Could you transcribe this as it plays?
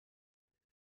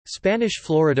Spanish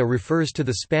Florida refers to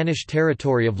the Spanish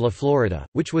territory of La Florida,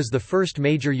 which was the first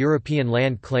major European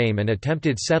land claim and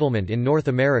attempted settlement in North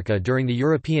America during the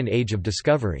European Age of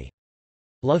Discovery.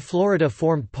 La Florida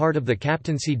formed part of the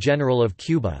Captaincy General of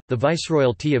Cuba, the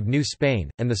Viceroyalty of New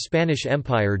Spain, and the Spanish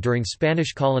Empire during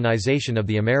Spanish colonization of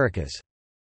the Americas.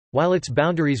 While its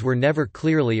boundaries were never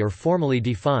clearly or formally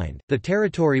defined, the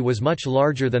territory was much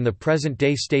larger than the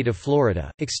present-day state of Florida,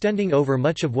 extending over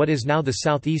much of what is now the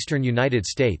southeastern United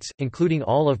States, including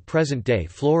all of present-day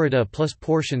Florida plus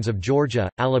portions of Georgia,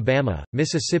 Alabama,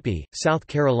 Mississippi, South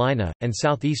Carolina, and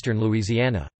southeastern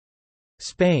Louisiana.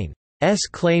 Spain's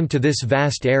claim to this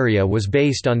vast area was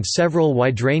based on several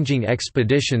wide-ranging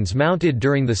expeditions mounted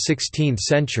during the 16th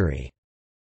century.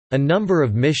 A number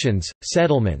of missions,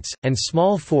 settlements, and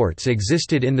small forts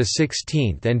existed in the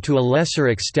 16th and to a lesser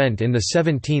extent in the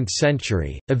 17th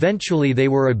century. Eventually they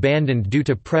were abandoned due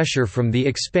to pressure from the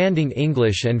expanding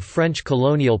English and French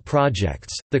colonial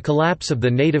projects, the collapse of the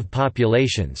native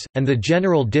populations, and the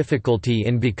general difficulty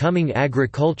in becoming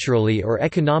agriculturally or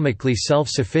economically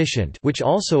self-sufficient, which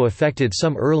also affected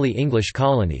some early English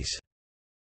colonies.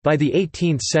 By the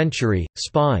 18th century,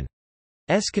 Spain's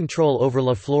control over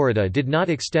La Florida did not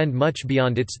extend much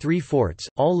beyond its three forts,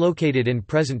 all located in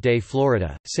present-day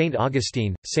Florida: St.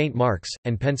 Augustine, St. Mark's,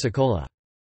 and Pensacola.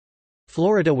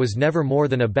 Florida was never more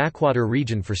than a backwater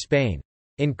region for Spain.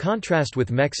 In contrast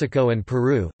with Mexico and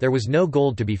Peru, there was no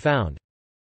gold to be found.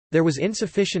 There was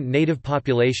insufficient native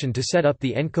population to set up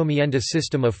the encomienda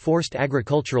system of forced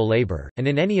agricultural labor, and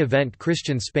in any event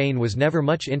Christian Spain was never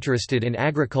much interested in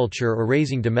agriculture or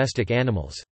raising domestic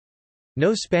animals.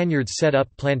 No Spaniards set up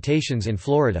plantations in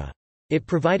Florida. It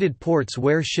provided ports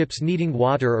where ships needing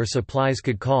water or supplies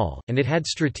could call, and it had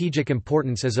strategic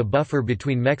importance as a buffer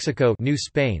between Mexico, New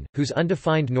Spain, whose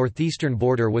undefined northeastern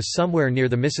border was somewhere near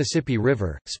the Mississippi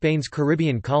River, Spain's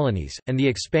Caribbean colonies, and the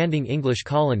expanding English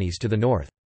colonies to the north.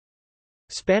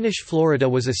 Spanish Florida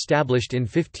was established in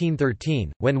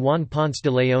 1513, when Juan Ponce de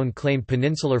León claimed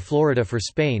peninsular Florida for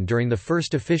Spain during the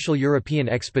first official European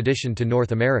expedition to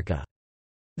North America.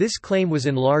 This claim was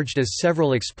enlarged as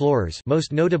several explorers,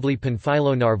 most notably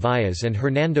Panfilo Narváez and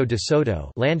Hernando de Soto,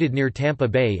 landed near Tampa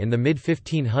Bay in the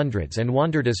mid-1500s and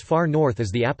wandered as far north as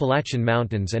the Appalachian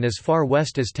Mountains and as far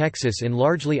west as Texas in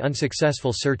largely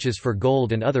unsuccessful searches for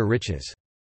gold and other riches.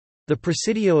 The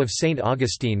Presidio of St.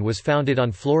 Augustine was founded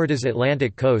on Florida's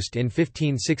Atlantic coast in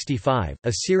 1565.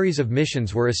 A series of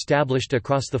missions were established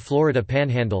across the Florida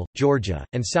Panhandle, Georgia,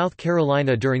 and South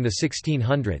Carolina during the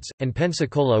 1600s, and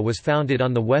Pensacola was founded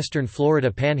on the western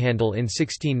Florida Panhandle in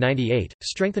 1698,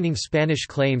 strengthening Spanish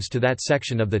claims to that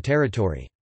section of the territory.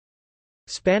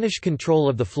 Spanish control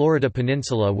of the Florida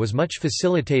Peninsula was much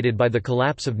facilitated by the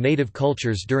collapse of native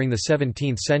cultures during the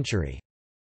 17th century.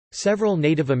 Several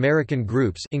Native American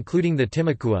groups including the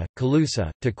Timucua,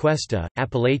 Calusa, Tequesta,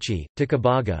 Apalachee,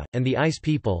 Ticabaga, and the Ice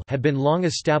People had been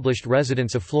long-established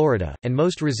residents of Florida, and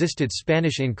most resisted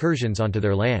Spanish incursions onto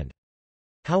their land.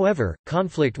 However,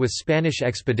 conflict with Spanish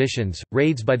expeditions,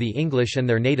 raids by the English and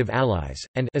their native allies,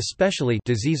 and especially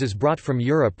diseases brought from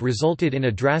Europe resulted in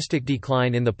a drastic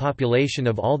decline in the population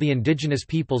of all the indigenous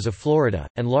peoples of Florida,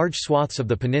 and large swaths of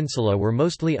the peninsula were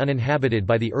mostly uninhabited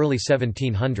by the early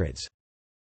 1700s.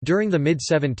 During the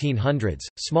mid-1700s,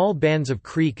 small bands of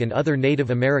Creek and other Native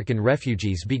American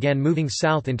refugees began moving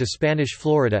south into Spanish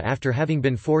Florida after having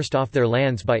been forced off their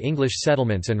lands by English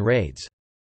settlements and raids.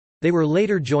 They were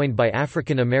later joined by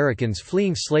African Americans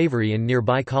fleeing slavery in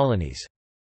nearby colonies.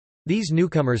 These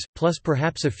newcomers, plus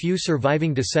perhaps a few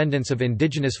surviving descendants of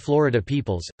indigenous Florida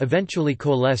peoples, eventually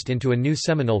coalesced into a new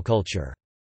Seminole culture.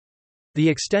 The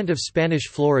extent of Spanish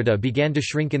Florida began to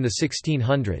shrink in the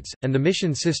 1600s, and the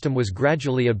mission system was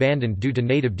gradually abandoned due to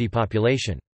native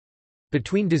depopulation.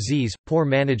 Between disease, poor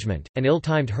management, and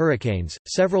ill-timed hurricanes,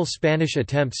 several Spanish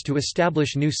attempts to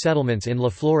establish new settlements in La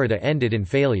Florida ended in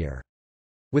failure.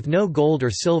 With no gold or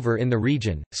silver in the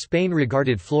region, Spain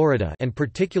regarded Florida and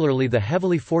particularly the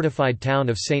heavily fortified town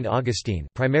of St. Augustine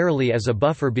primarily as a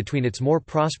buffer between its more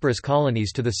prosperous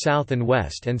colonies to the south and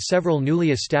west and several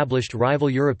newly established rival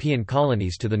European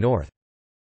colonies to the north.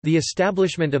 The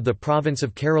establishment of the province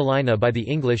of Carolina by the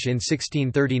English in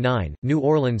 1639, New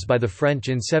Orleans by the French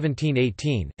in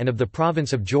 1718, and of the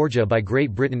province of Georgia by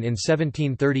Great Britain in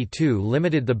 1732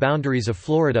 limited the boundaries of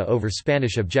Florida over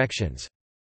Spanish objections.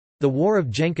 The War of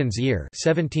Jenkins' Ear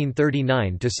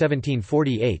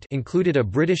 (1739–1748) included a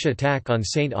British attack on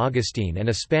St. Augustine and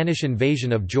a Spanish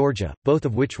invasion of Georgia, both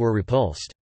of which were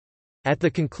repulsed. At the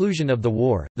conclusion of the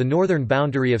war, the northern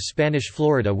boundary of Spanish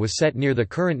Florida was set near the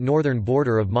current northern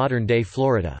border of modern-day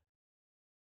Florida.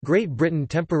 Great Britain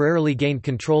temporarily gained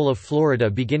control of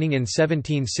Florida beginning in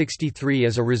 1763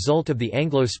 as a result of the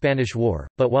Anglo-Spanish War,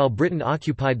 but while Britain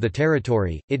occupied the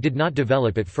territory, it did not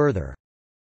develop it further.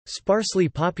 Sparsely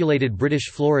populated British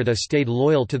Florida stayed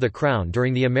loyal to the Crown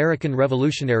during the American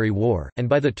Revolutionary War, and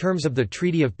by the terms of the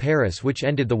Treaty of Paris which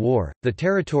ended the war, the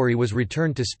territory was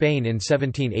returned to Spain in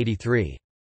 1783.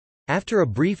 After a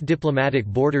brief diplomatic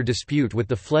border dispute with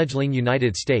the fledgling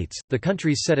United States, the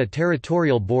countries set a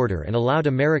territorial border and allowed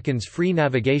Americans free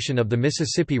navigation of the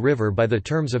Mississippi River by the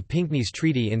terms of Pinckney's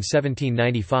Treaty in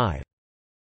 1795.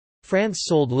 France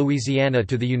sold Louisiana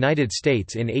to the United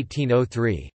States in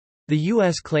 1803. The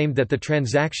U.S. claimed that the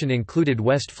transaction included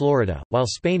West Florida, while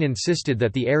Spain insisted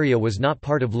that the area was not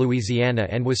part of Louisiana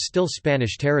and was still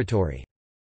Spanish territory.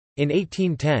 In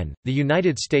 1810, the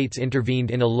United States intervened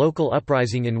in a local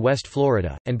uprising in West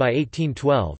Florida, and by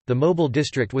 1812, the Mobile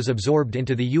District was absorbed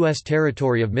into the U.S.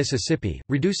 territory of Mississippi,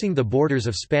 reducing the borders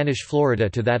of Spanish Florida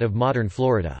to that of modern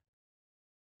Florida.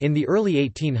 In the early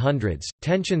 1800s,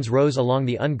 tensions rose along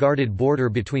the unguarded border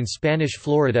between Spanish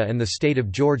Florida and the state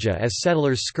of Georgia as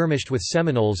settlers skirmished with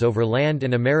Seminoles over land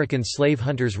and American slave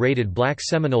hunters raided black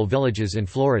Seminole villages in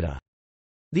Florida.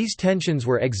 These tensions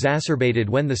were exacerbated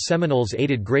when the Seminoles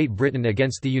aided Great Britain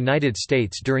against the United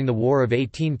States during the War of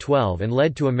 1812 and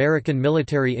led to American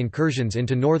military incursions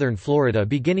into northern Florida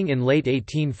beginning in late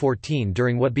 1814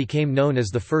 during what became known as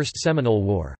the First Seminole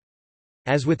War.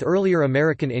 As with earlier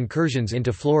American incursions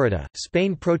into Florida,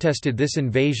 Spain protested this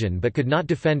invasion but could not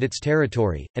defend its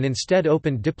territory, and instead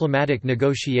opened diplomatic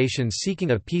negotiations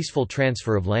seeking a peaceful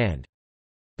transfer of land.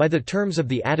 By the terms of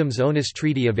the Adams-Onis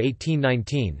Treaty of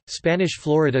 1819, Spanish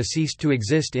Florida ceased to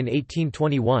exist in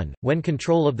 1821, when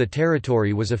control of the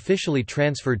territory was officially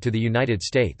transferred to the United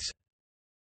States.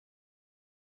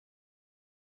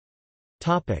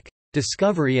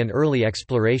 Discovery and early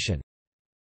exploration.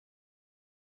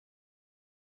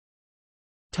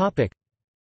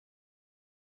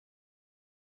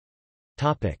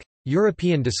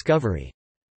 European discovery.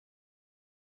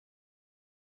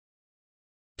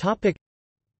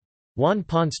 Juan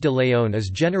Ponce de León is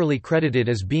generally credited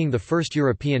as being the first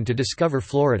European to discover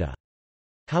Florida.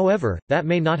 However, that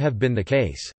may not have been the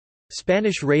case.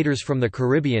 Spanish raiders from the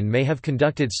Caribbean may have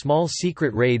conducted small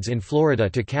secret raids in Florida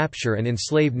to capture and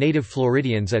enslave native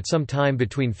Floridians at some time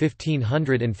between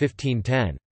 1500 and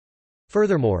 1510.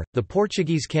 Furthermore, the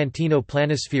Portuguese Cantino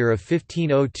planisphere of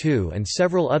 1502 and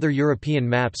several other European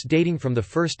maps dating from the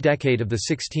first decade of the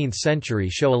 16th century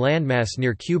show a landmass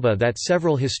near Cuba that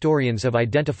several historians have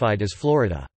identified as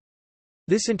Florida.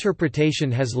 This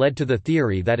interpretation has led to the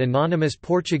theory that anonymous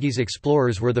Portuguese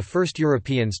explorers were the first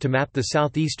Europeans to map the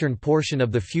southeastern portion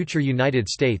of the future United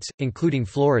States, including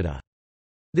Florida.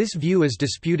 This view is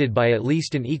disputed by at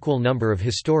least an equal number of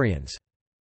historians.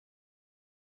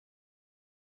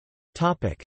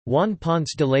 Juan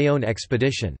Ponce de León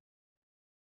expedition.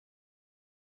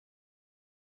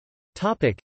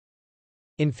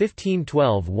 In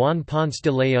 1512 Juan Ponce de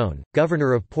León,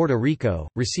 governor of Puerto Rico,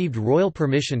 received royal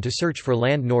permission to search for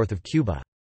land north of Cuba.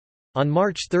 On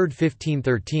March 3,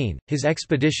 1513, his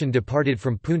expedition departed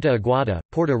from Punta Aguada,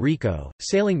 Puerto Rico,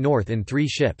 sailing north in 3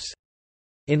 ships.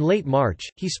 In late March,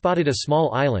 he spotted a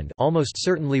small island, almost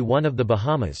certainly one of the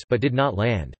Bahamas, but did not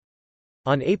land.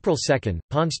 On April 2,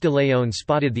 Ponce de León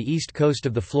spotted the east coast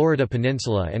of the Florida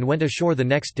peninsula and went ashore the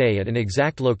next day at an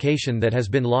exact location that has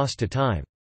been lost to time.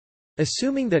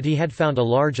 Assuming that he had found a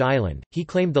large island, he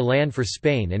claimed the land for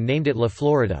Spain and named it La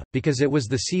Florida, because it was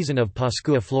the season of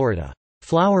Pascua Florida,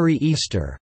 flowery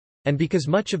Easter, and because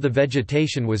much of the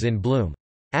vegetation was in bloom.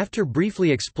 After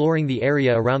briefly exploring the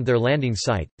area around their landing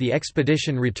site, the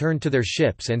expedition returned to their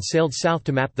ships and sailed south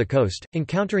to map the coast,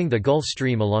 encountering the Gulf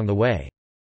Stream along the way.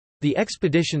 The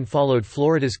expedition followed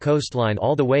Florida's coastline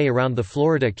all the way around the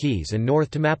Florida Keys and north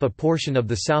to map a portion of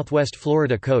the southwest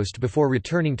Florida coast before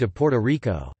returning to Puerto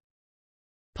Rico.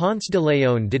 Ponce de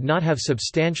León did not have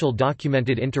substantial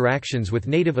documented interactions with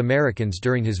Native Americans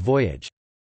during his voyage.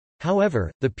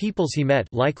 However, the peoples he met,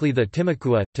 likely the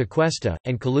Timucua, Tequesta,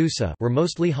 and Calusa, were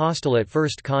mostly hostile at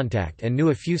first contact and knew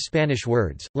a few Spanish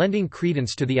words, lending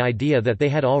credence to the idea that they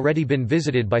had already been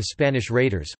visited by Spanish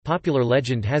raiders. Popular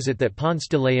legend has it that Ponce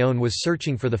de León was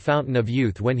searching for the Fountain of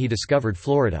Youth when he discovered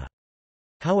Florida.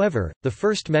 However, the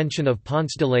first mention of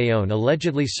Ponce de León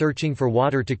allegedly searching for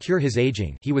water to cure his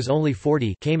aging, he was only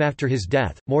 40, came after his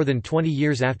death, more than 20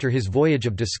 years after his voyage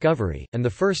of discovery, and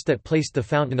the first that placed the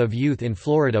Fountain of Youth in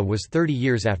Florida was 30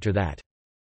 years after that.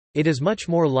 It is much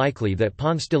more likely that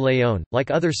Ponce de León, like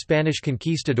other Spanish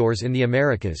conquistadors in the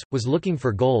Americas, was looking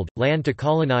for gold, land to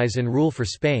colonize and rule for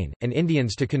Spain, and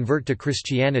Indians to convert to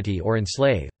Christianity or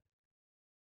enslave.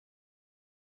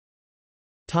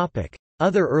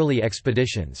 Other early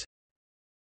expeditions.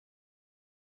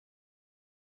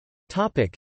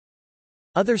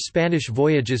 Other Spanish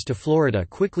voyages to Florida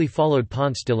quickly followed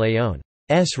Ponce de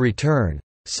León's return.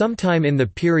 Sometime in the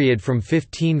period from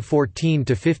 1514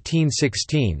 to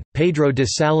 1516, Pedro de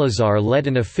Salazar led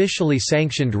an officially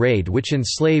sanctioned raid which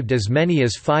enslaved as many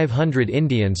as 500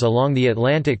 Indians along the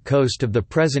Atlantic coast of the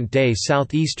present-day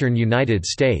southeastern United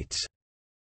States.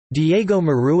 Diego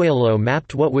Maruelo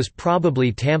mapped what was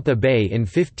probably Tampa Bay in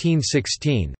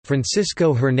 1516,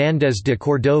 Francisco Hernández de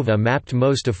Cordova mapped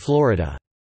most of Florida's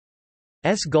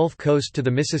Gulf Coast to the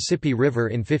Mississippi River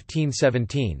in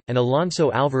 1517, and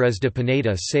Alonso Álvarez de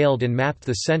Pineda sailed and mapped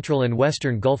the central and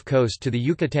western Gulf Coast to the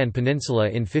Yucatan Peninsula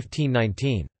in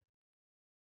 1519.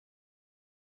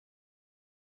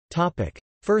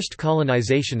 First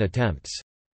colonization attempts.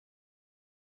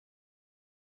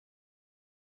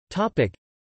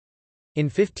 In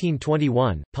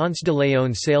 1521, Ponce de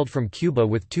León sailed from Cuba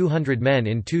with 200 men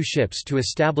in 2 ships to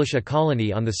establish a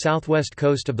colony on the southwest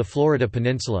coast of the Florida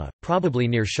Peninsula, probably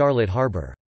near Charlotte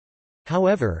Harbor.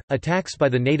 However, attacks by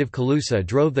the native Calusa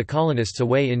drove the colonists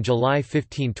away in July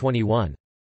 1521.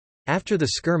 After the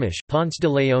skirmish, Ponce de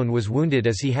León was wounded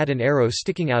as he had an arrow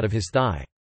sticking out of his thigh.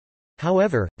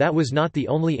 However, that was not the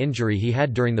only injury he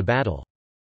had during the battle.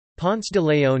 Ponce de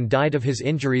León died of his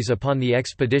injuries upon the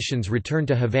expedition's return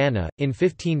to Havana. In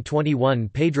 1521,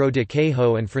 Pedro de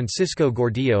Quejo and Francisco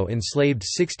Gordillo enslaved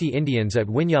 60 Indians at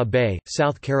Winyah Bay,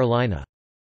 South Carolina.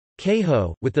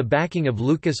 Quejo, with the backing of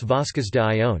Lucas Vázquez de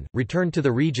Ayllón, returned to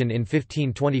the region in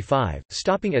 1525,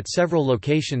 stopping at several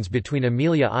locations between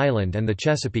Amelia Island and the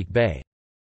Chesapeake Bay.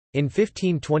 In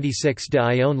 1526, de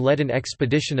Ayllón led an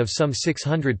expedition of some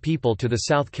 600 people to the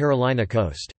South Carolina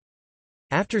coast.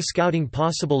 After scouting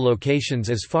possible locations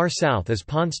as far south as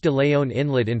Ponce de León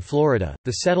Inlet in Florida,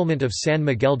 the settlement of San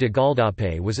Miguel de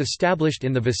Gualdape was established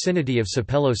in the vicinity of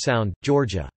Sapelo Sound,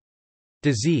 Georgia.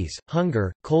 Disease,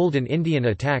 hunger, cold and Indian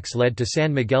attacks led to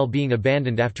San Miguel being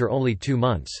abandoned after only 2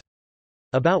 months.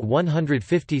 About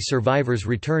 150 survivors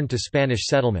returned to Spanish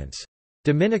settlements.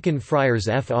 Dominican friars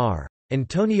Fr.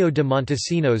 Antonio de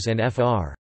Montesinos and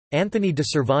Fr. Anthony de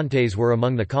Cervantes were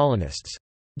among the colonists.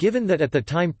 Given that at the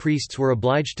time priests were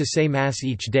obliged to say Mass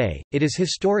each day, it is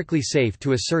historically safe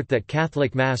to assert that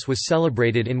Catholic Mass was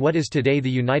celebrated in what is today the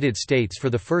United States for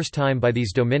the first time by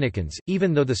these Dominicans,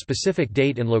 even though the specific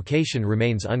date and location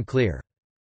remains unclear.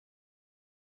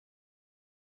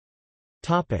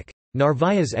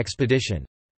 Narváez expedition.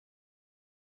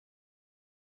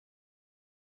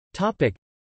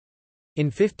 In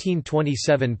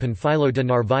 1527, Panfilo de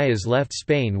Narváez left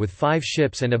Spain with 5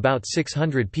 ships and about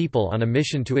 600 people on a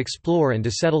mission to explore and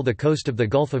to settle the coast of the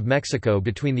Gulf of Mexico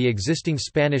between the existing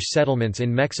Spanish settlements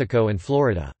in Mexico and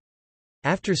Florida.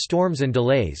 After storms and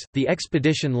delays, the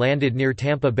expedition landed near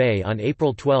Tampa Bay on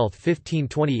April 12,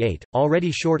 1528,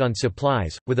 already short on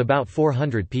supplies, with about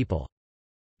 400 people.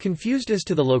 Confused as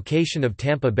to the location of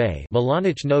Tampa Bay,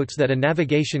 Milanich notes that a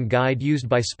navigation guide used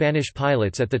by Spanish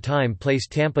pilots at the time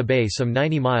placed Tampa Bay some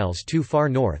 90 miles too far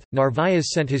north. Narváez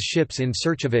sent his ships in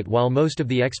search of it while most of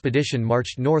the expedition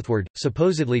marched northward,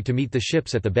 supposedly to meet the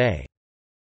ships at the bay.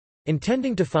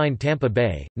 Intending to find Tampa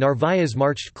Bay, Narváez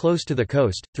marched close to the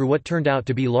coast, through what turned out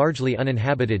to be largely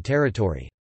uninhabited territory.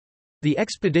 The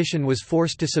expedition was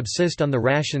forced to subsist on the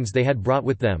rations they had brought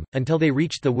with them, until they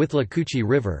reached the Withlacoochee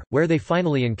River, where they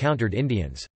finally encountered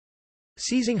Indians.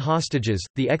 Seizing hostages,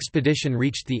 the expedition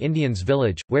reached the Indians'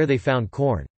 village, where they found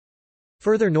corn.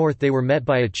 Further north they were met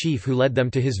by a chief who led them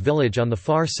to his village on the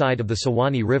far side of the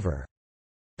Suwannee River.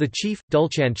 The chief,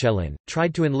 Dulchanchelin,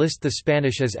 tried to enlist the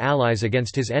Spanish as allies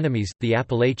against his enemies, the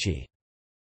Apalachee.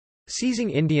 Seizing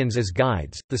Indians as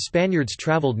guides, the Spaniards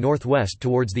traveled northwest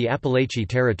towards the Apalachee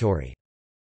territory.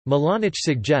 Milanich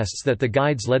suggests that the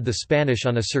guides led the Spanish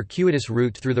on a circuitous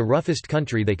route through the roughest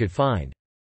country they could find.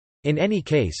 In any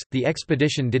case, the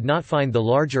expedition did not find the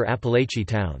larger Apalachee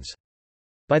towns.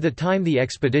 By the time the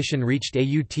expedition reached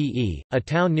Aute, a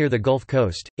town near the Gulf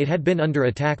Coast, it had been under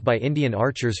attack by Indian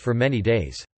archers for many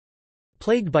days.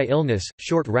 Plagued by illness,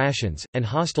 short rations, and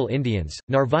hostile Indians,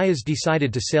 Narváez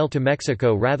decided to sail to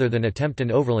Mexico rather than attempt an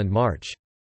overland march.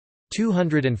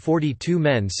 242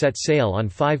 men set sail on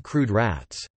 5 crude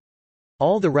rafts.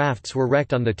 All the rafts were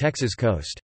wrecked on the Texas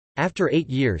coast. After 8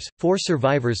 years, 4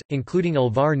 survivors, including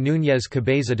Alvar Núñez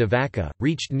Cabeza de Vaca,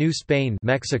 reached New Spain,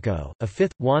 Mexico. A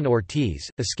 5th, Juan Ortiz,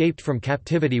 escaped from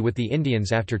captivity with the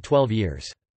Indians after 12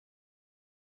 years.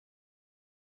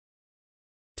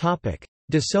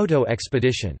 De Soto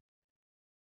expedition.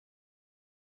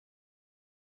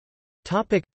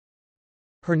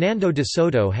 Hernando de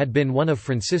Soto had been one of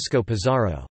Francisco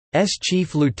Pizarro's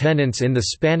chief lieutenants in the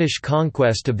Spanish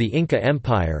conquest of the Inca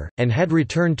Empire, and had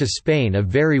returned to Spain a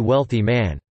very wealthy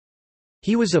man.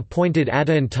 He was appointed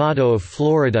Adelantado of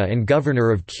Florida and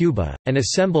governor of Cuba, and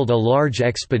assembled a large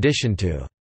expedition to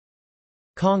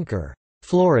conquer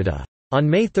Florida. On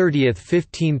May 30,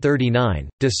 1539,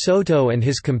 de Soto and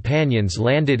his companions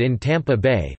landed in Tampa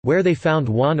Bay, where they found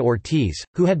Juan Ortiz,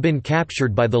 who had been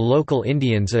captured by the local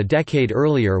Indians a decade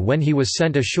earlier when he was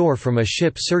sent ashore from a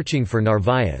ship searching for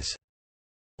Narvaez.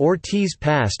 Ortiz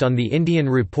passed on the Indian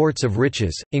reports of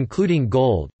riches, including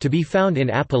gold, to be found in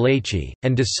Appalachia,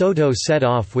 and de Soto set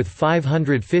off with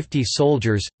 550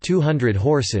 soldiers, 200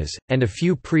 horses, and a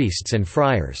few priests and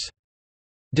friars.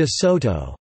 De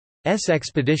Soto's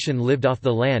expedition lived off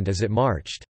the land as it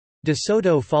marched. De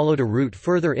Soto followed a route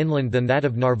further inland than that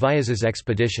of Narvaez's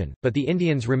expedition, but the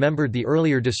Indians remembered the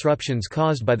earlier disruptions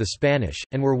caused by the Spanish,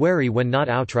 and were wary when not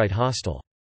outright hostile.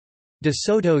 De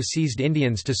Soto seized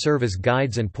Indians to serve as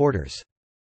guides and porters.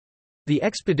 The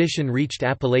expedition reached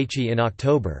Appalachia in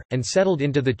October, and settled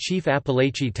into the chief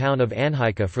Appalachia town of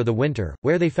Anhaica for the winter,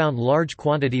 where they found large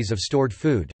quantities of stored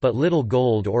food, but little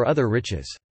gold or other riches.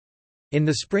 In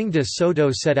the spring de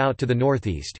Soto set out to the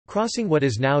northeast, crossing what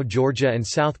is now Georgia and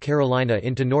South Carolina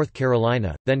into North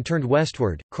Carolina, then turned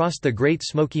westward, crossed the Great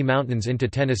Smoky Mountains into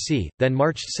Tennessee, then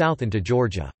marched south into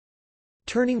Georgia.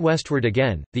 Turning westward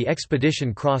again, the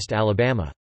expedition crossed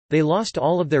Alabama. They lost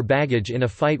all of their baggage in a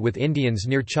fight with Indians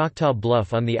near Choctaw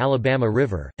Bluff on the Alabama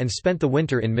River, and spent the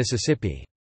winter in Mississippi.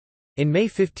 In May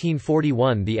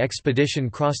 1541 the expedition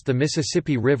crossed the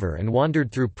Mississippi River and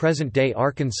wandered through present-day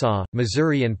Arkansas,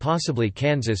 Missouri and possibly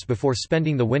Kansas before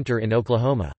spending the winter in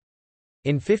Oklahoma.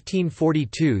 In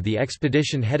 1542 the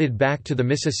expedition headed back to the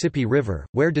Mississippi River,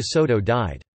 where de Soto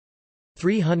died.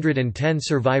 310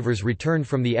 survivors returned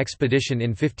from the expedition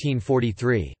in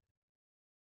 1543.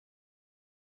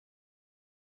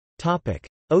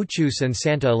 Ochus and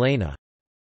Santa Elena.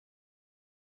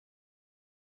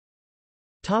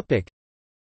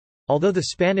 Although the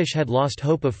Spanish had lost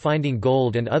hope of finding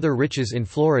gold and other riches in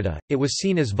Florida, it was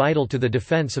seen as vital to the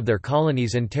defense of their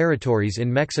colonies and territories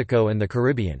in Mexico and the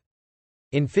Caribbean.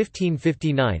 In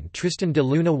 1559 Tristan de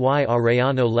Luna y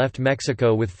Arellano left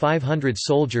Mexico with 500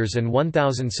 soldiers and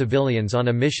 1,000 civilians on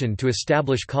a mission to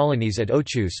establish colonies at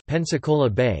Ochus, Pensacola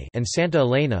Bay, and Santa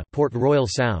Elena, Port Royal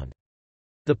Sound.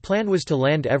 The plan was to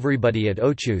land everybody at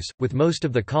Ochus, with most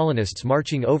of the colonists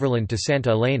marching overland to Santa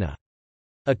Elena.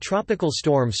 A tropical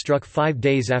storm struck 5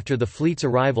 days after the fleet's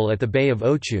arrival at the Bay of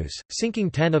Ochus, sinking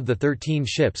 10 of the 13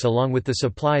 ships along with the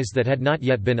supplies that had not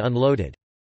yet been unloaded.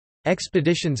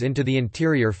 Expeditions into the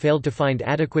interior failed to find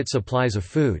adequate supplies of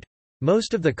food.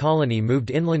 Most of the colony moved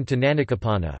inland to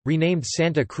Nanacapana, renamed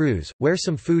Santa Cruz, where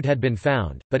some food had been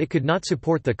found, but it could not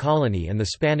support the colony and the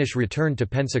Spanish returned to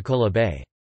Pensacola Bay.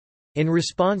 In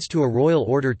response to a royal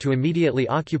order to immediately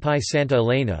occupy Santa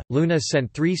Elena, Luna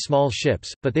sent 3 small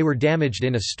ships, but they were damaged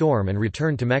in a storm and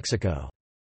returned to Mexico.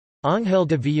 Ángel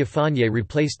de Villafañe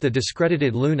replaced the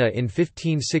discredited Luna in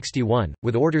 1561,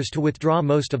 with orders to withdraw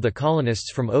most of the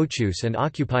colonists from Ochus and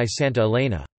occupy Santa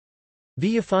Elena.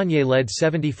 Villafañe led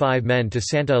 75 men to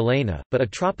Santa Elena, but a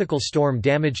tropical storm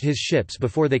damaged his ships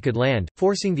before they could land,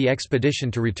 forcing the expedition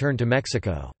to return to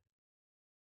Mexico.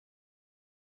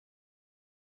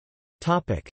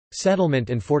 Settlement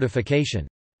and fortification.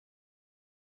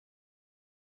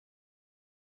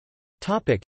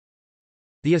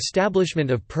 The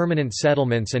establishment of permanent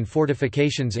settlements and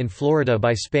fortifications in Florida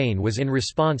by Spain was in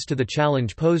response to the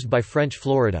challenge posed by French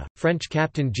Florida. French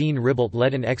captain Jean Ribault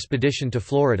led an expedition to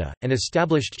Florida, and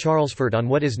established Charlesfort on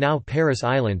what is now Paris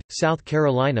Island, South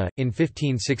Carolina, in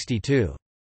 1562.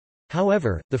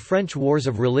 However, the French wars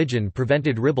of religion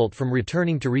prevented Ribault from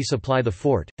returning to resupply the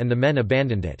fort, and the men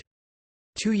abandoned it.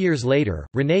 2 years later,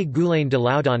 René Goulain de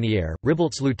Laudonnière,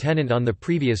 Ribault's lieutenant on the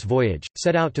previous voyage,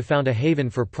 set out to found a haven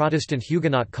for Protestant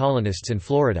Huguenot colonists in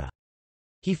Florida.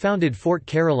 He founded Fort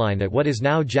Caroline at what is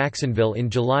now Jacksonville in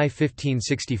July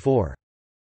 1564.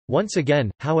 Once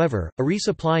again, however, a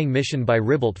resupplying mission by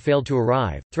Ribault failed to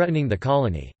arrive, threatening the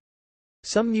colony.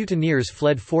 Some mutineers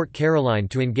fled Fort Caroline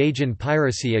to engage in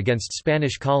piracy against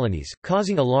Spanish colonies,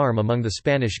 causing alarm among the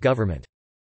Spanish government.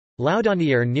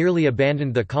 Laudonnière nearly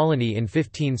abandoned the colony in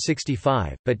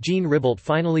 1565, but Jean Ribault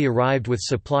finally arrived with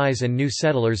supplies and new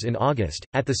settlers in August.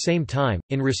 At the same time,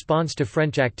 in response to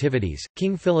French activities,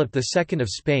 King Philip II of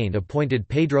Spain appointed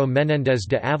Pedro Menéndez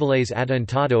de Avilés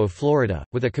Adelantado of Florida,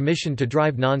 with a commission to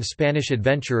drive non-Spanish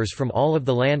adventurers from all of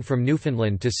the land from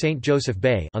Newfoundland to St. Joseph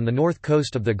Bay on the north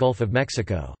coast of the Gulf of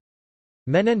Mexico.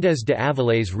 Menéndez de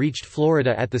Avilés reached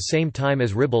Florida at the same time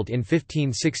as Ribault in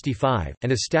 1565,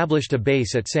 and established a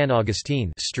base at San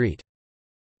Agustín Street.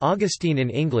 Augustine in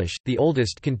English, the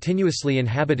oldest continuously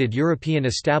inhabited European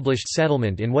established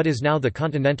settlement in what is now the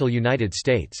continental United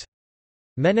States.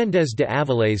 Menéndez de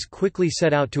Avilés quickly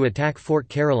set out to attack Fort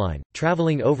Caroline,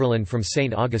 traveling overland from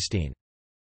St. Augustine.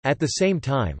 At the same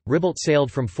time, Ribault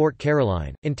sailed from Fort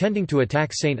Caroline, intending to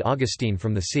attack St. Augustine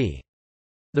from the sea.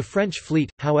 The French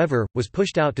fleet, however, was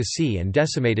pushed out to sea and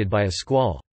decimated by a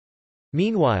squall.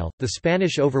 Meanwhile, the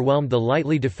Spanish overwhelmed the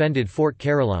lightly defended Fort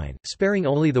Caroline, sparing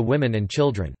only the women and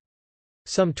children.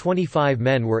 Some 25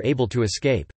 men were able to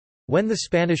escape. When the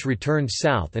Spanish returned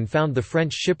south and found the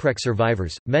French shipwreck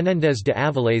survivors, Menéndez de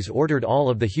Avilés ordered all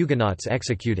of the Huguenots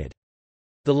executed.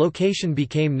 The location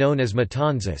became known as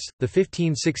Matanzas. The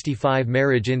 1565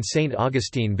 marriage in St.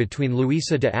 Augustine between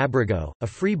Luisa de Abrego, a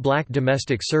free black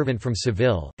domestic servant from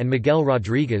Seville, and Miguel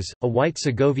Rodriguez, a white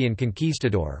Segovian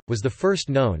conquistador, was the first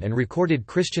known and recorded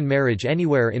Christian marriage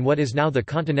anywhere in what is now the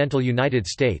continental United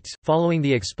States. Following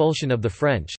the expulsion of the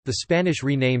French, the Spanish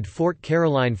renamed Fort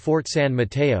Caroline Fort San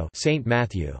Mateo, St.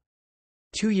 Matthew.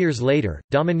 2 years later,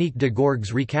 Dominique de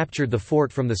Gourgues recaptured the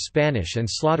fort from the Spanish and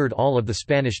slaughtered all of the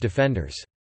Spanish defenders.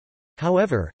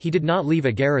 However, he did not leave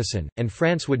a garrison, and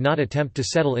France would not attempt to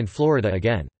settle in Florida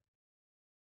again.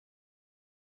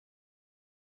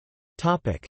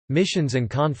 Missions and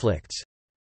conflicts.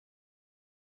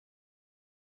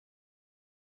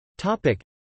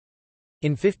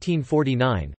 In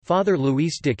 1549, Father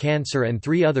Luis de Cancer and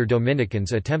 3 other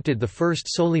Dominicans attempted the first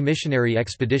solely missionary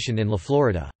expedition in La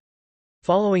Florida.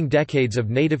 Following decades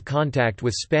of native contact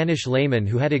with Spanish laymen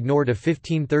who had ignored a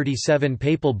 1537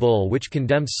 papal bull which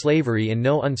condemned slavery in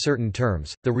no uncertain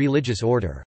terms, the religious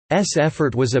order's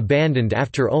effort was abandoned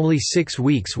after only 6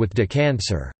 weeks with de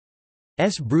Cancer's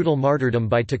brutal martyrdom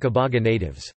by Tocobaga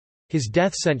natives. His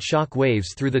death sent shock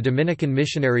waves through the Dominican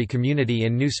missionary community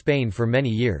in New Spain for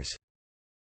many years.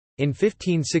 In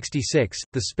 1566,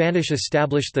 the Spanish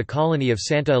established the colony of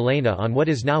Santa Elena on what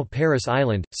is now Parris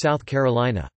Island, South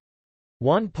Carolina.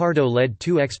 Juan Pardo led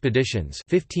 2 expeditions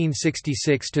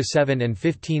 1566–7 and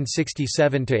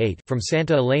 1567–8 from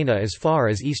Santa Elena as far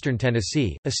as eastern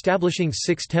Tennessee, establishing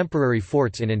 6 temporary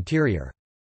forts in interior.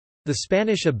 The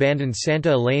Spanish abandoned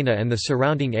Santa Elena and the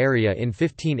surrounding area in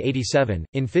 1587.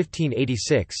 In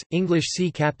 1586, English sea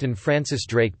captain Francis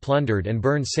Drake plundered and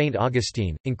burned St.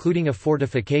 Augustine, including a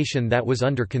fortification that was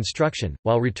under construction,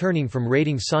 while returning from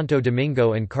raiding Santo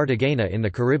Domingo and Cartagena in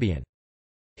the Caribbean.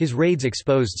 His raids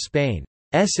exposed Spain's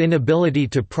inability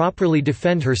to properly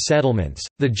defend her settlements.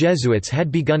 The Jesuits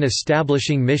had begun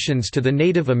establishing missions to the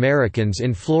Native Americans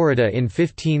in Florida in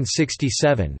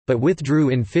 1567, but withdrew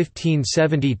in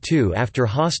 1572 after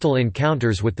hostile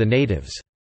encounters with the natives.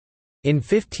 In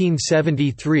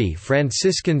 1573,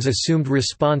 Franciscans assumed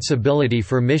responsibility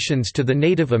for missions to the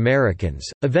Native Americans,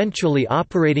 eventually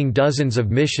operating dozens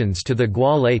of missions to the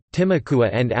Guale, Timucua,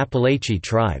 and Apalachee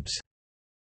tribes.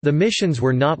 The missions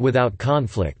were not without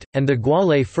conflict, and the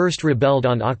Guale first rebelled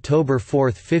on October 4,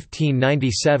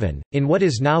 1597. In what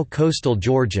is now coastal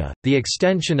Georgia, the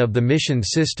extension of the mission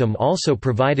system also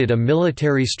provided a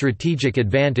military strategic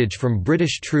advantage from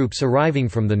British troops arriving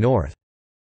from the north.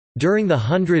 During the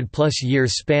 100-plus-year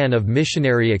span of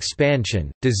missionary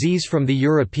expansion, disease from the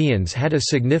Europeans had a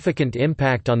significant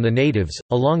impact on the natives,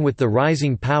 along with the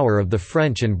rising power of the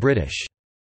French and British.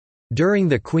 During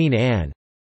the Queen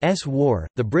Anne's War,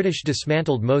 the British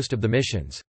dismantled most of the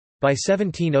missions. By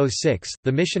 1706,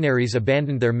 the missionaries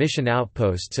abandoned their mission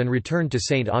outposts and returned to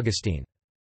St. Augustine.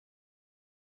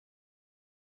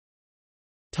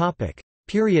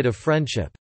 Period of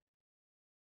friendship.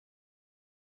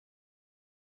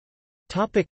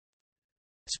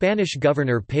 Spanish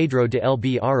governor Pedro de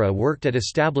Albiara worked at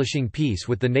establishing peace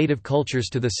with the native cultures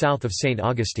to the south of St.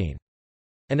 Augustine.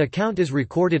 An account is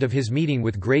recorded of his meeting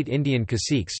with great Indian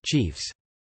caciques chiefs.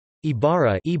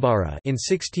 Ibarra in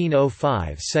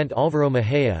 1605 sent Álvaro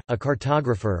Mejía, a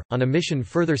cartographer, on a mission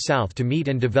further south to meet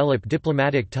and develop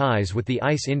diplomatic ties with the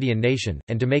Ice Indian nation,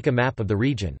 and to make a map of the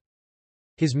region.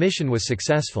 His mission was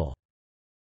successful.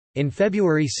 In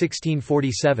February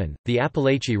 1647, the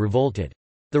Apalachee revolted.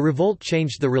 The revolt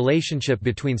changed the relationship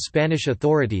between Spanish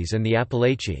authorities and the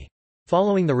Apalachee.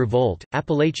 Following the revolt,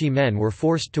 Apalachee men were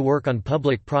forced to work on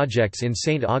public projects in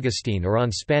St. Augustine or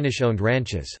on Spanish-owned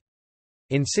ranches.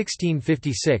 In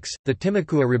 1656, the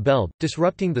Timucua rebelled,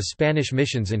 disrupting the Spanish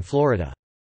missions in Florida.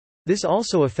 This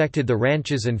also affected the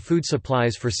ranches and food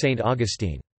supplies for St.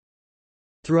 Augustine.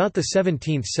 Throughout the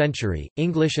 17th century,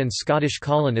 English and Scottish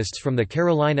colonists from the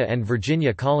Carolina and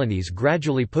Virginia colonies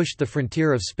gradually pushed the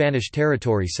frontier of Spanish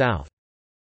territory south.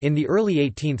 In the early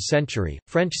 18th century,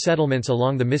 French settlements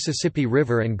along the Mississippi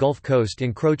River and Gulf Coast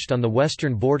encroached on the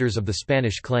western borders of the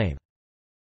Spanish claim.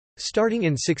 Starting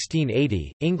in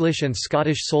 1680, English and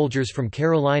Scottish soldiers from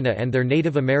Carolina and their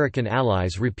Native American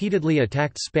allies repeatedly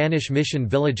attacked Spanish mission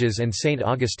villages and St.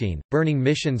 Augustine, burning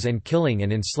missions and killing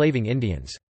and enslaving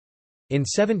Indians. In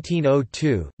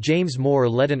 1702, James Moore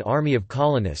led an army of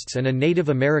colonists and a Native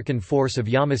American force of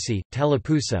Yamasee,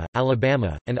 Tallapoosa,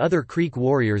 Alabama, and other Creek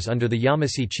warriors under the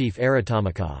Yamasee chief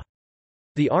Aratamaka.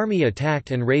 The army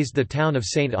attacked and razed the town of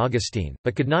St. Augustine,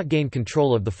 but could not gain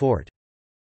control of the fort.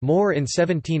 Moore in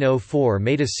 1704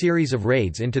 made a series of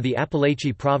raids into the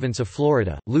Apalachee province of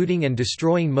Florida, looting and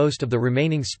destroying most of the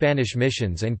remaining Spanish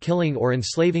missions and killing or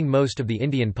enslaving most of the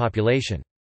Indian population.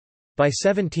 By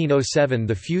 1707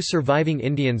 the few surviving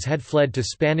Indians had fled to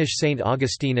Spanish St.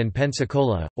 Augustine and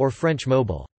Pensacola, or French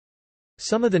Mobile.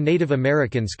 Some of the Native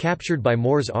Americans captured by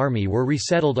Moore's army were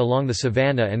resettled along the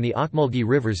Savannah and the Ocmulgee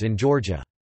rivers in Georgia.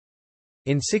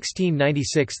 In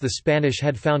 1696 the Spanish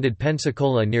had founded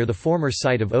Pensacola near the former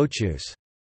site of Ochus.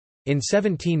 In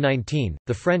 1719,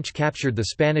 the French captured the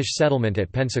Spanish settlement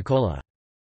at Pensacola.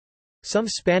 Some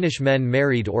Spanish men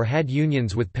married or had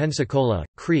unions with Pensacola,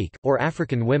 Creek, or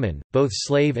African women, both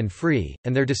slave and free,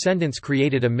 and their descendants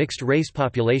created a mixed-race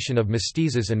population of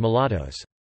mestizos and mulattoes.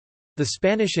 The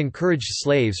Spanish encouraged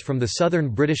slaves from the southern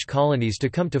British colonies to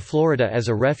come to Florida as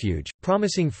a refuge,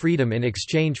 promising freedom in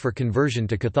exchange for conversion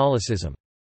to Catholicism.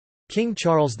 King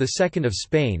Charles II of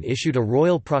Spain issued a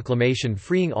royal proclamation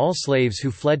freeing all slaves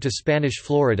who fled to Spanish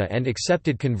Florida and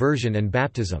accepted conversion and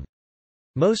baptism.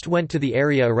 Most went to the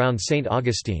area around St.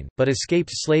 Augustine, but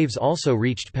escaped slaves also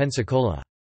reached Pensacola.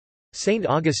 St.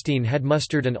 Augustine had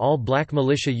mustered an all-black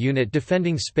militia unit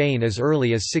defending Spain as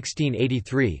early as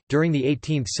 1683. During the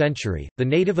 18th century, the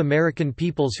Native American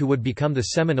peoples who would become the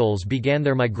Seminoles began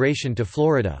their migration to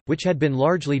Florida, which had been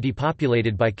largely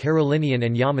depopulated by Carolinian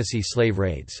and Yamasee slave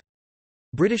raids.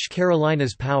 British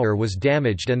Carolina's power was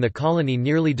damaged and the colony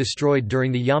nearly destroyed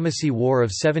during the Yamasee War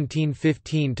of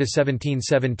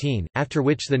 1715–1717, after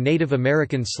which the Native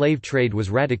American slave trade was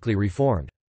radically reformed.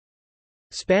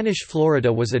 Spanish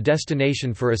Florida was a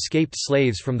destination for escaped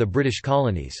slaves from the British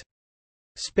colonies.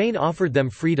 Spain offered them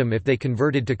freedom if they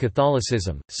converted to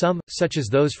Catholicism. Some, such as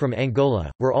those from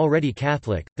Angola, were already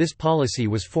Catholic. This policy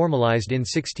was formalized in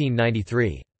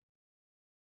 1693.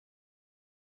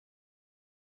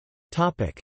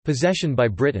 Topic: Possession by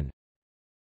Britain.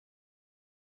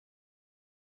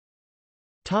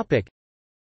 Topic: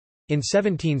 In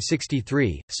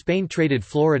 1763, Spain traded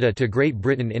Florida to Great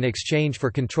Britain in exchange for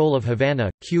control of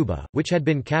Havana, Cuba, which had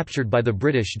been captured by the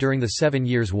British during the 7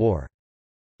 Years' War.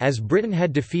 As Britain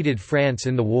had defeated France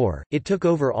in the war, it took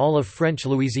over all of French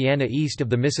Louisiana east of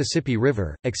the Mississippi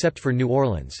River, except for New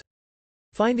Orleans.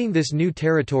 Finding this new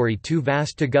territory too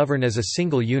vast to govern as a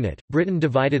single unit, Britain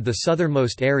divided the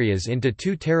southernmost areas into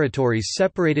two territories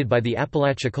separated by the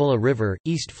Apalachicola River,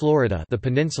 East Florida, the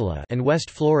peninsula, and West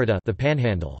Florida, the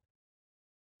Panhandle.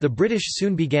 The British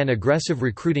soon began aggressive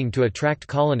recruiting to attract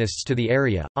colonists to the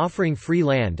area, offering free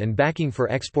land and backing for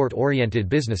export-oriented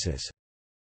businesses.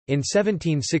 In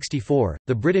 1764,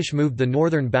 the British moved the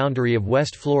northern boundary of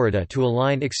West Florida to a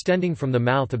line extending from the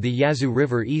mouth of the Yazoo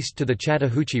River east to the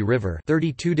Chattahoochee River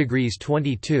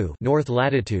 32°22' north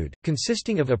latitude,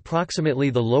 consisting of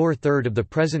approximately the lower third of the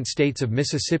present states of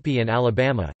Mississippi and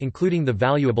Alabama, including the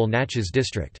valuable Natchez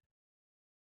District.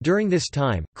 During this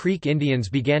time, Creek Indians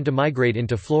began to migrate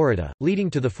into Florida,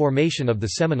 leading to the formation of the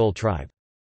Seminole tribe.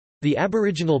 The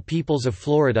Aboriginal peoples of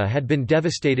Florida had been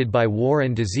devastated by war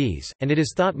and disease, and it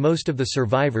is thought most of the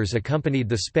survivors accompanied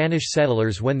the Spanish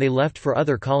settlers when they left for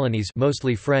other colonies,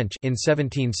 mostly French, in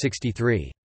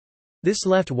 1763. This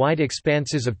left wide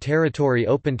expanses of territory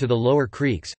open to the lower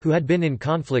Creeks, who had been in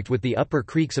conflict with the upper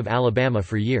Creeks of Alabama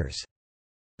for years.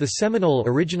 The Seminole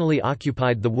originally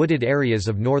occupied the wooded areas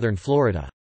of northern Florida.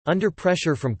 Under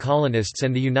pressure from colonists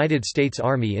and the United States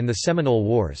Army in the Seminole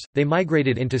Wars, they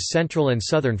migrated into central and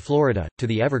southern Florida, to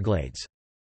the Everglades.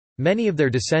 Many of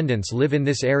their descendants live in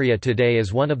this area today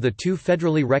as one of the two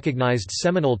federally recognized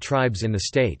Seminole tribes in the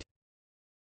state.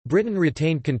 Britain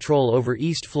retained control over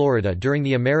East Florida during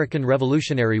the American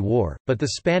Revolutionary War, but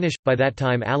the Spanish, by that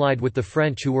time allied with the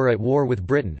French who were at war with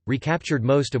Britain, recaptured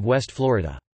most of West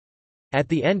Florida. At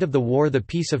the end of the war, the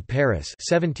Peace of Paris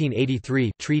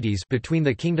 1783 treaties between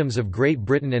the kingdoms of Great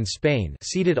Britain and Spain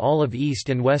ceded all of East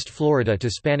and West Florida to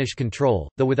Spanish control,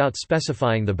 though without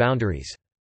specifying the boundaries.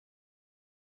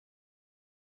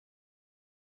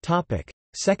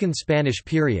 Second Spanish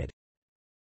period.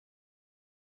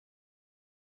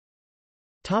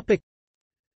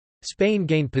 Spain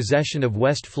gained possession of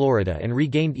West Florida and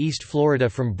regained East Florida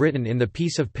from Britain in the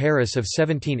Peace of Paris of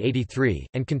 1783,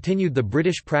 and continued the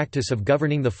British practice of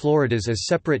governing the Floridas as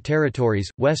separate territories,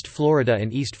 West Florida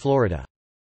and East Florida.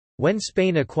 When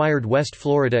Spain acquired West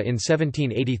Florida in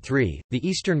 1783, the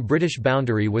eastern British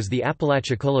boundary was the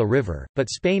Apalachicola River, but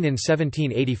Spain in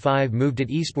 1785 moved it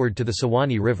eastward to the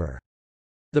Suwannee River.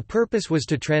 The purpose was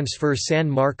to transfer San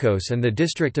Marcos and the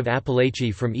District of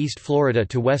Apalachee from East Florida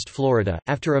to West Florida.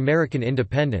 After American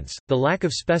independence, the lack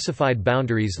of specified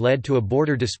boundaries led to a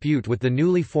border dispute with the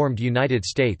newly formed United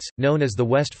States, known as the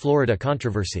West Florida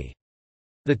Controversy.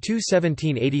 The two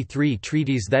 1783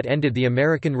 treaties that ended the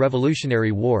American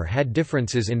Revolutionary War had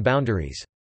differences in boundaries.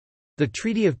 The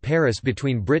Treaty of Paris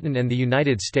between Britain and the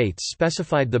United States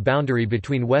specified the boundary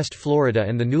between West Florida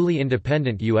and the newly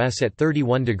independent U.S. at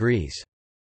 31 degrees.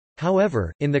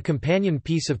 However, in the companion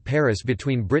Peace of Paris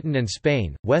between Britain and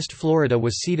Spain, West Florida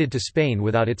was ceded to Spain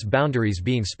without its boundaries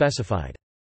being specified.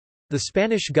 The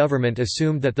Spanish government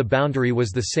assumed that the boundary was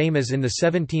the same as in the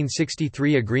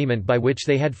 1763 agreement by which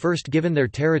they had first given their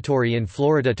territory in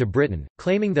Florida to Britain,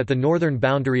 claiming that the northern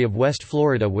boundary of West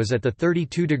Florida was at the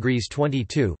 32 degrees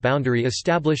 22 boundary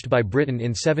established by Britain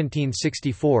in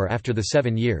 1764 after the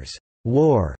 7 Years'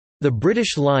 War. The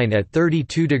British line at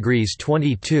 32 degrees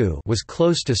 22 was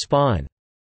close to Spain's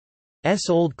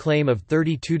old claim of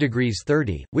 32 degrees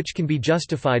 30, which can be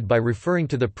justified by referring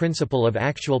to the principle of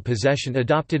actual possession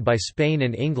adopted by Spain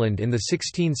and England in the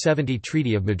 1670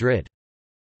 Treaty of Madrid.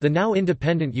 The now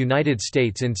independent United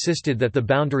States insisted that the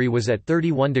boundary was at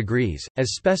 31 degrees,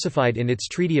 as specified in its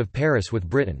Treaty of Paris with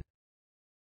Britain.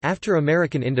 After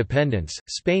American independence,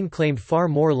 Spain claimed far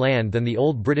more land than the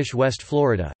old British West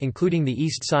Florida, including the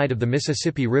east side of the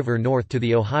Mississippi River north to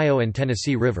the Ohio and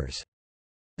Tennessee rivers.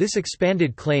 This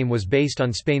expanded claim was based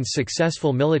on Spain's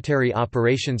successful military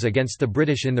operations against the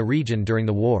British in the region during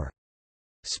the war.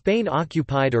 Spain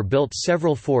occupied or built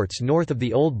several forts north of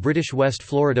the old British West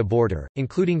Florida border,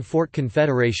 including Fort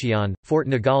Confederación, Fort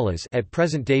Nogales at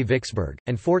present-day Vicksburg,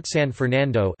 and Fort San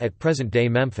Fernando at present-day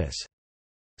Memphis.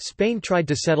 Spain tried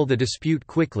to settle the dispute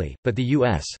quickly, but the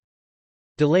U.S.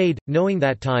 delayed, knowing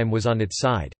that time was on its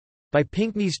side. By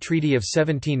Pinckney's Treaty of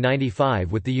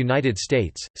 1795 with the United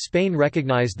States, Spain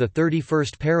recognized the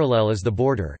 31st parallel as the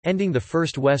border, ending the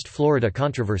First West Florida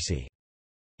controversy.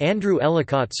 Andrew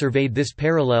Ellicott surveyed this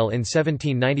parallel in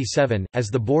 1797, as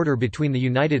the border between the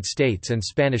United States and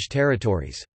Spanish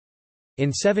territories. In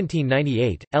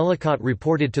 1798, Ellicott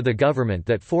reported to the government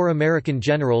that 4 American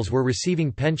generals were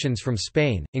receiving pensions from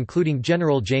Spain, including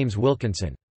General James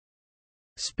Wilkinson.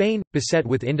 Spain, beset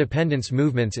with independence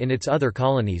movements in its other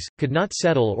colonies, could not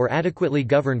settle or adequately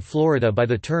govern Florida by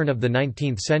the turn of the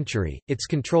 19th century, its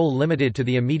control limited to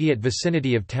the immediate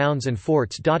vicinity of towns and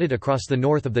forts dotted across the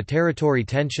north of the territory.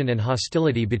 Tension and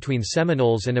hostility between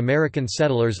Seminoles and American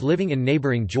settlers living in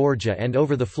neighboring Georgia and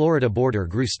over the Florida border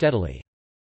grew steadily.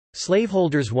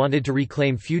 Slaveholders wanted to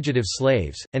reclaim fugitive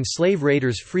slaves, and slave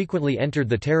raiders frequently entered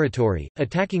the territory,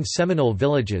 attacking Seminole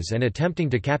villages and attempting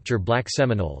to capture black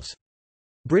Seminoles.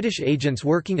 British agents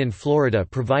working in Florida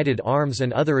provided arms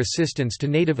and other assistance to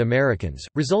Native Americans,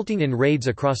 resulting in raids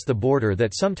across the border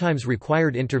that sometimes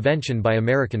required intervention by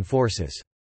American forces.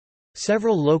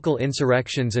 Several local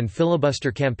insurrections and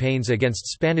filibuster campaigns against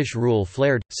Spanish rule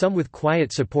flared, some with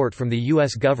quiet support from the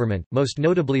U.S. government, most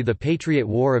notably the Patriot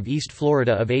War of East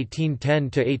Florida of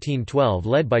 1810–1812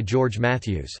 led by George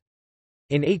Matthews.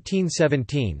 In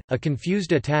 1817, a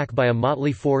confused attack by a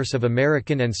motley force of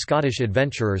American and Scottish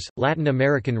adventurers, Latin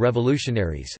American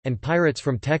revolutionaries, and pirates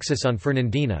from Texas on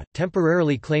Fernandina,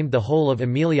 temporarily claimed the whole of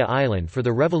Amelia Island for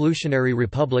the Revolutionary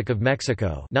Republic of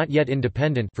Mexico, not yet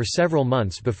independent, for several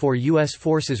months before U.S.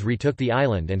 forces retook the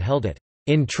island and held it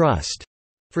in trust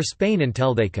for Spain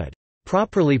until they could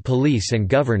properly police and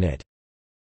govern it.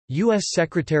 U.S.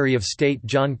 Secretary of State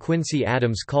John Quincy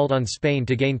Adams called on Spain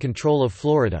to gain control of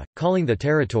Florida, calling the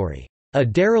territory, "a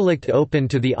derelict open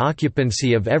to the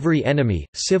occupancy of every enemy,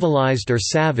 civilized or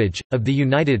savage, of the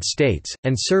United States,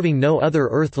 and serving no other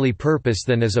earthly purpose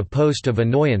than as a post of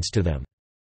annoyance to them."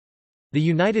 The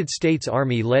United States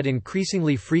Army led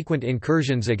increasingly frequent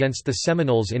incursions against the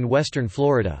Seminoles in western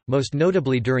Florida, most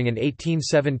notably during an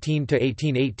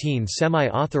 1817–1818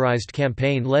 semi-authorized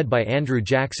campaign led by Andrew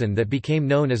Jackson that became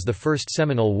known as the First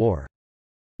Seminole War.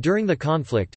 During the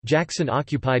conflict, Jackson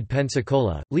occupied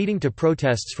Pensacola, leading to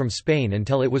protests from Spain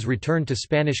until it was returned to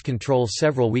Spanish control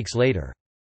several weeks later.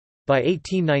 By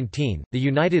 1819, the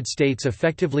United States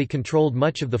effectively controlled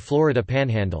much of the Florida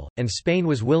Panhandle, and Spain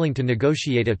was willing to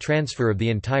negotiate a transfer of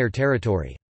the entire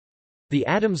territory. The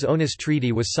Adams-Onis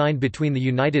Treaty was signed between the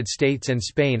United States and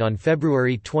Spain on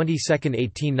February 22,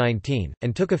 1819,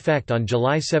 and took effect on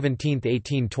July 17,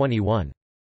 1821.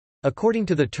 According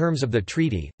to the terms of the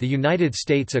treaty, the United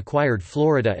States acquired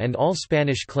Florida and all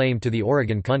Spanish claim to the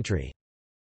Oregon Country.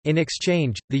 In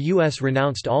exchange, the U.S.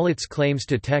 renounced all its claims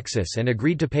to Texas and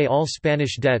agreed to pay all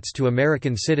Spanish debts to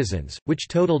American citizens, which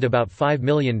totaled about $5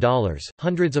 million.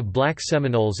 Hundreds of black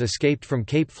Seminoles escaped from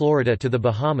Cape Florida to the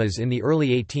Bahamas in the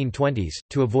early 1820s,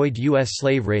 to avoid U.S.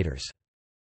 slave raiders.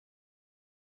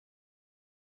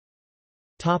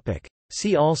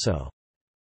 See also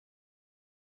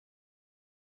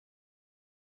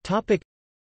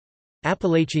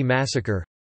Appalachee Massacre,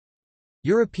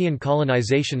 European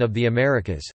colonization of the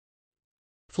Americas,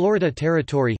 Florida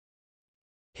Territory,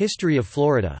 History of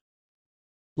Florida,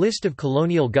 List of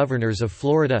colonial governors of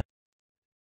Florida,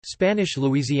 Spanish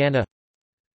Louisiana,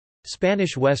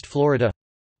 Spanish West Florida,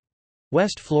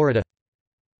 West Florida.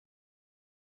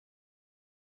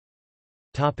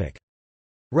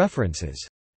 References.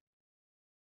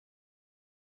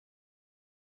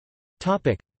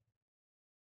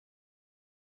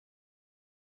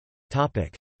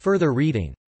 Further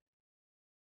reading.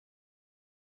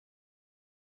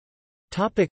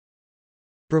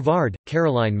 Brevard,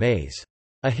 Caroline Mays.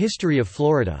 A History of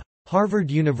Florida.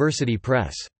 Harvard University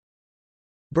Press.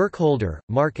 Burkholder,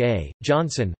 Mark A.,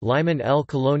 Johnson, Lyman L.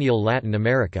 Colonial Latin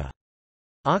America.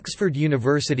 Oxford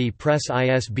University Press.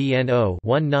 ISBN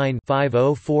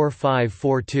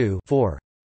 0-19-504542-4.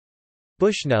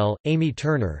 Bushnell, Amy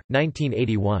Turner,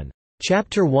 1981.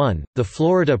 Chapter 1, The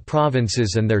Florida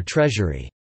Provinces and Their Treasury.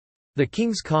 The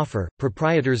King's Coffer,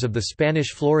 Proprietors of the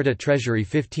Spanish Florida Treasury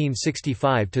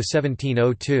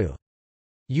 1565–1702.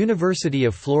 University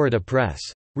of Florida Press.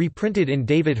 Reprinted in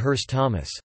David Hurst Thomas.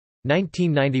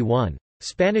 1991.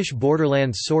 Spanish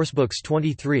Borderlands Sourcebooks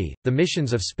 23, The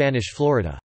Missions of Spanish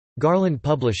Florida. Garland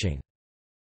Publishing.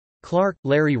 Clark,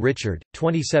 Larry Richard,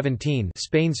 2017.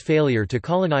 Spain's Failure to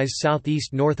Colonize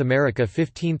Southeast North America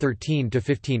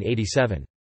 1513–1587.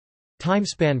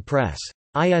 Timespan Press.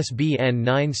 ISBN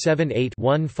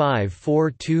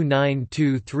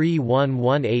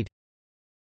 978-1542923118.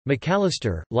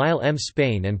 McAllister, Lyle M.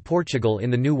 Spain and Portugal in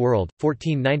the New World,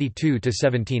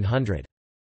 1492–1700.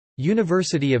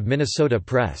 University of Minnesota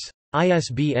Press.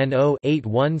 ISBN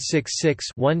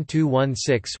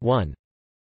 0-8166-1216-1.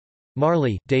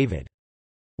 Marley, David.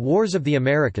 Wars of the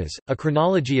Americas, A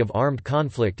Chronology of Armed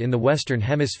Conflict in the Western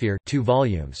Hemisphere, 2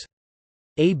 volumes.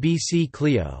 ABC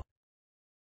Clio.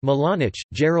 Milanich,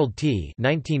 Gerald T.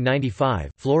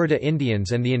 1995, Florida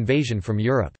Indians and the Invasion from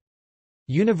Europe.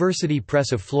 University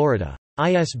Press of Florida.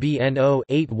 ISBN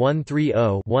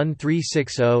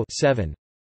 0-8130-1360-7.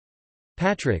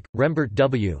 Patrick, Rembert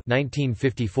W.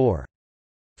 1954.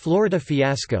 Florida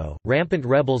Fiasco, Rampant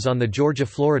Rebels on the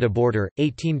Georgia-Florida Border,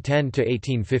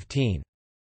 1810–1815.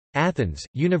 Athens,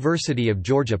 University of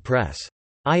Georgia Press.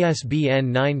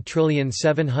 ISBN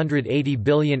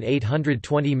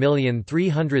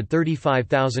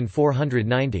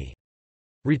 9780820335490.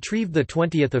 Retrieved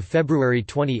 20 February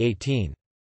 2018.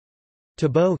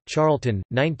 Thibault, Charlton,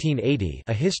 1980.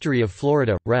 A History of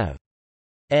Florida, Rev.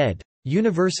 ed.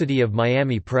 University of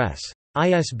Miami Press.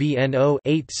 ISBN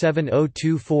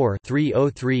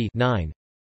 0-87024-303-9.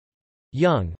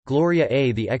 Young, Gloria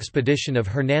A. The Expedition of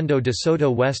Hernando de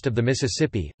Soto west of the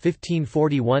Mississippi,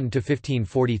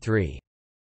 1541–1543.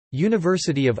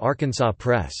 University of Arkansas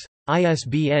Press.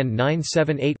 ISBN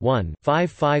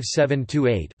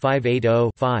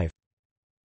 978-1-55728-580-5.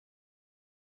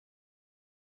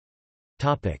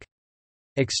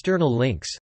 External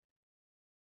links.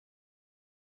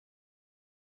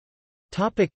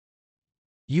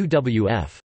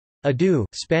 UWF. Adu,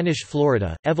 Spanish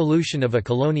Florida, Evolution of a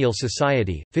Colonial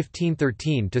Society,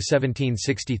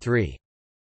 1513–1763.